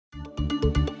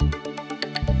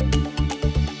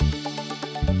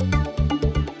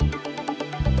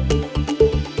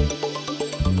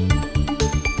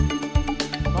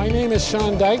name is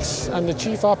Shaun Dykes. I'm the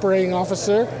Chief Operating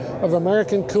Officer of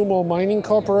American CuMo Mining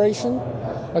Corporation,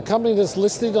 a company that's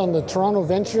listed on the Toronto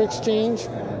Venture Exchange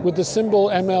with the symbol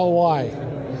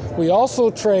MLY. We also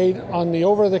trade on the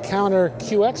over-the-counter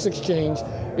QX exchange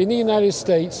in the United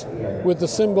States with the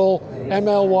symbol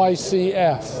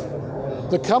MLYCF.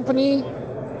 The company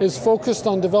is focused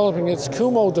on developing its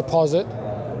CuMo deposit,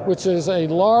 which is a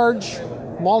large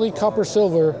moly copper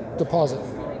silver deposit.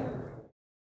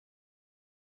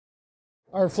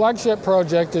 Our flagship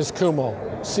project is CuMo,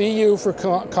 CU for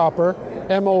copper,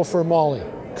 MO for moly,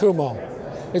 CuMo.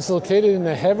 It's located in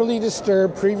a heavily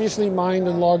disturbed, previously mined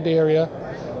and logged area,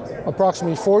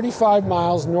 approximately 45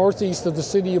 miles northeast of the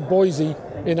city of Boise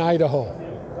in Idaho.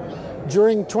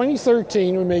 During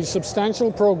 2013, we made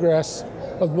substantial progress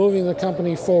of moving the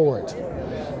company forward.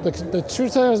 The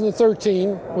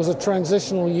 2013 was a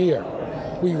transitional year.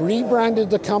 We rebranded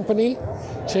the company,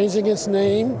 changing its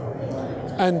name,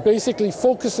 and basically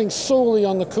focusing solely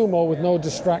on the CuMo with no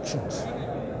distractions.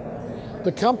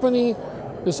 The company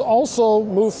has also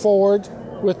moved forward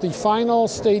with the final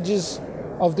stages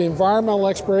of the environmental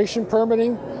exploration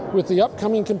permitting with the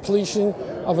upcoming completion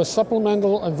of a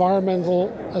supplemental environmental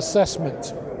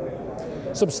assessment.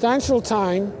 Substantial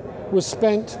time was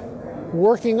spent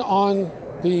working on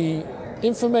the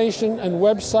information and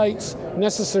websites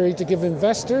necessary to give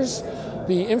investors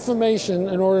the information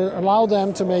in order to allow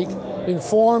them to make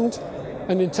informed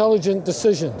and intelligent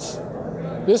decisions.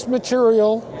 This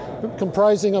material,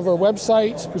 comprising of our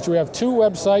websites, which we have two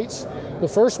websites. The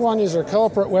first one is our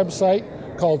corporate website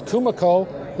called CuMoCo,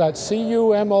 that's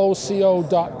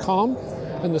CuMoCo.com,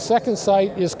 and the second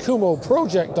site is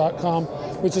CuMoProject.com,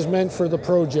 which is meant for the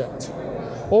project.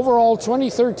 Overall,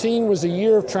 2013 was a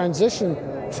year of transition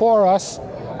for us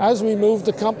as we moved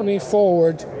the company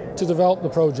forward to develop the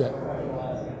project.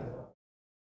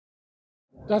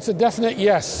 That's a definite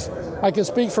yes. I can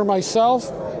speak for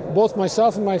myself. Both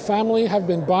myself and my family have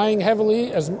been buying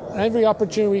heavily as every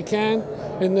opportunity we can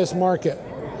in this market.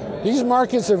 These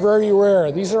markets are very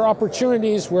rare. These are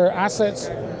opportunities where assets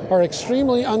are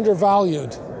extremely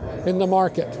undervalued in the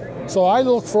market. So I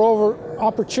look for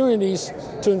opportunities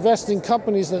to invest in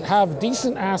companies that have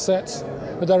decent assets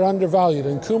that are undervalued,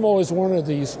 and CuMo is one of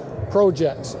these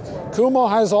projects. CuMo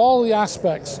has all the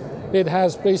aspects. It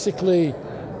has basically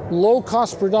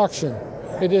low-cost production.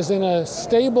 It is in a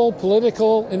stable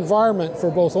political environment for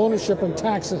both ownership and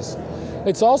taxes.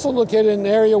 It's also located in an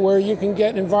area where you can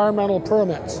get environmental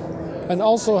permits and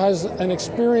also has an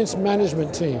experienced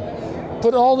management team.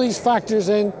 Put all these factors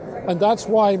in, and that's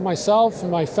why myself and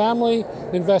my family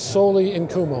invest solely in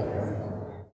CuMo.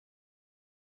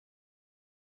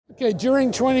 Okay,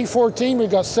 during 2014,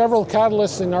 we've got several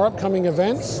catalysts in our upcoming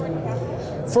events.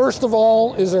 First of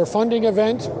all is our funding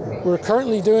event. We're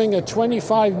currently doing a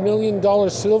 $25 million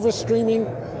silver streaming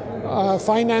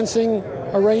financing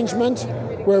arrangement,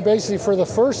 where basically for the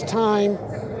first time,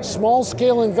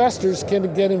 small-scale investors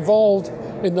can get involved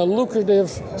in the lucrative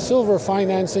silver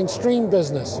financing stream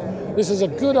business. This is a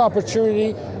good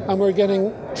opportunity, and we're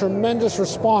getting tremendous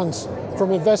response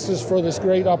from investors for this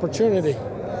great opportunity.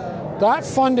 That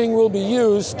funding will be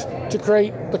used to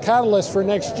create the catalyst for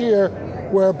next year,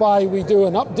 whereby we do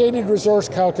an updated resource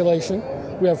calculation.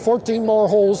 We have 14 more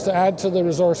holes to add to the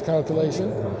resource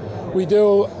calculation. We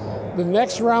do the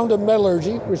next round of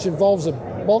metallurgy, which involves a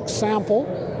bulk sample.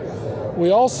 We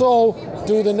also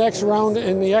do the next round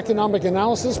in the economic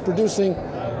analysis, producing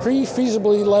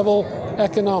pre-feasibility level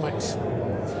economics.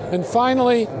 And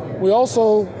finally, we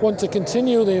also want to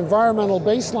continue the environmental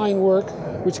baseline work,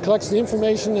 which collects the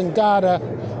information and data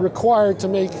required to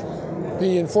make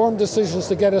the informed decisions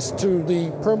to get us to the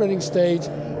permitting stage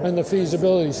and the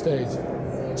feasibility stage.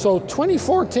 So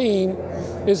 2014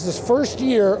 is the first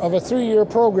year of a 3-year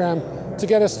program to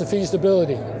get us to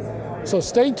feasibility. So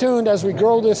stay tuned as we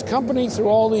grow this company through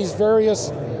all these various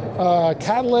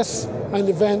catalysts and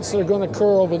events that are going to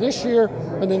occur over this year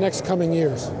and the next coming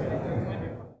years.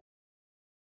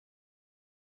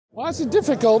 Well, that's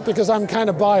difficult because I'm kind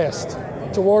of biased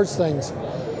towards things.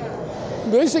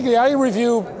 Basically, I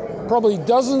review probably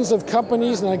dozens of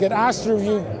companies, and I get asked to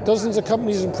review dozens of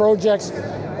companies and projects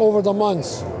over the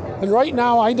months. And right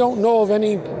now, I don't know of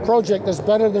any project that's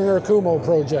better than our CuMo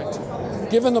project,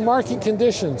 given the market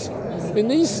conditions. In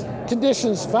these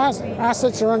conditions,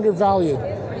 assets are undervalued,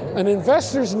 and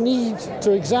investors need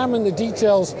to examine the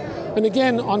details. And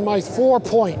again, on my 4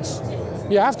 points,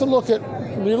 you have to look at,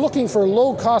 you're looking for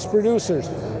low-cost producers.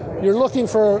 You're looking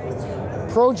for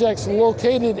projects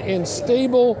located in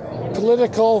stable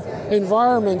political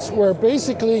environments where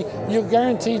basically you're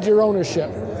guaranteed your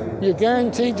ownership. You're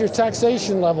guaranteed your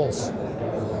taxation levels.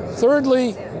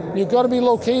 Thirdly, You've got to be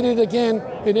located again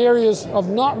in areas of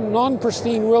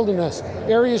non-pristine wilderness,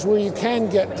 areas where you can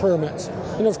get permits.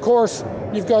 And of course,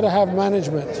 you've got to have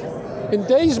management. In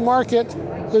today's market,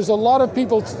 there's a lot of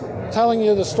people telling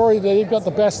you the story that they've got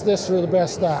the best this or the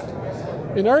best that.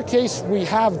 In our case, we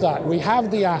have that. We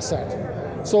have the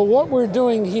asset. So what we're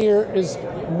doing here is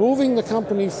moving the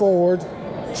company forward,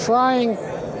 trying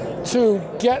to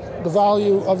get the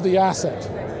value of the asset.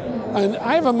 And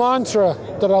I have a mantra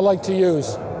that I like to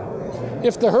use.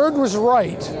 If the herd was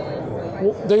right,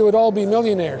 they would all be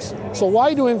millionaires. So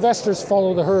why do investors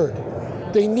follow the herd?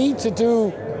 They need to do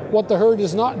what the herd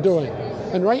is not doing.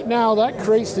 And right now that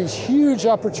creates these huge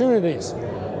opportunities.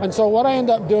 And so what I end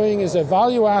up doing is I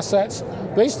value assets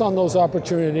based on those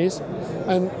opportunities.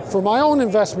 And for my own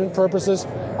investment purposes,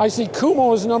 I see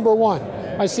CuMo as number one.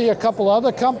 I see a couple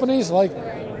other companies like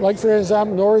for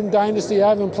example, Northern Dynasty,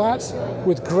 Avonplats,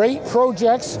 with great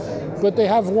projects, but they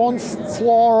have one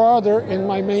flaw or other in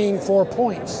my main 4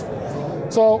 points.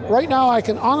 So right now I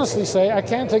can honestly say I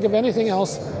can't think of anything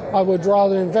else I would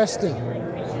rather invest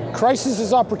in. Crisis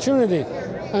is opportunity.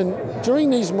 And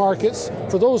during these markets,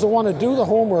 for those who want to do the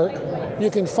homework, you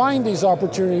can find these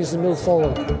opportunities and move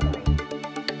forward.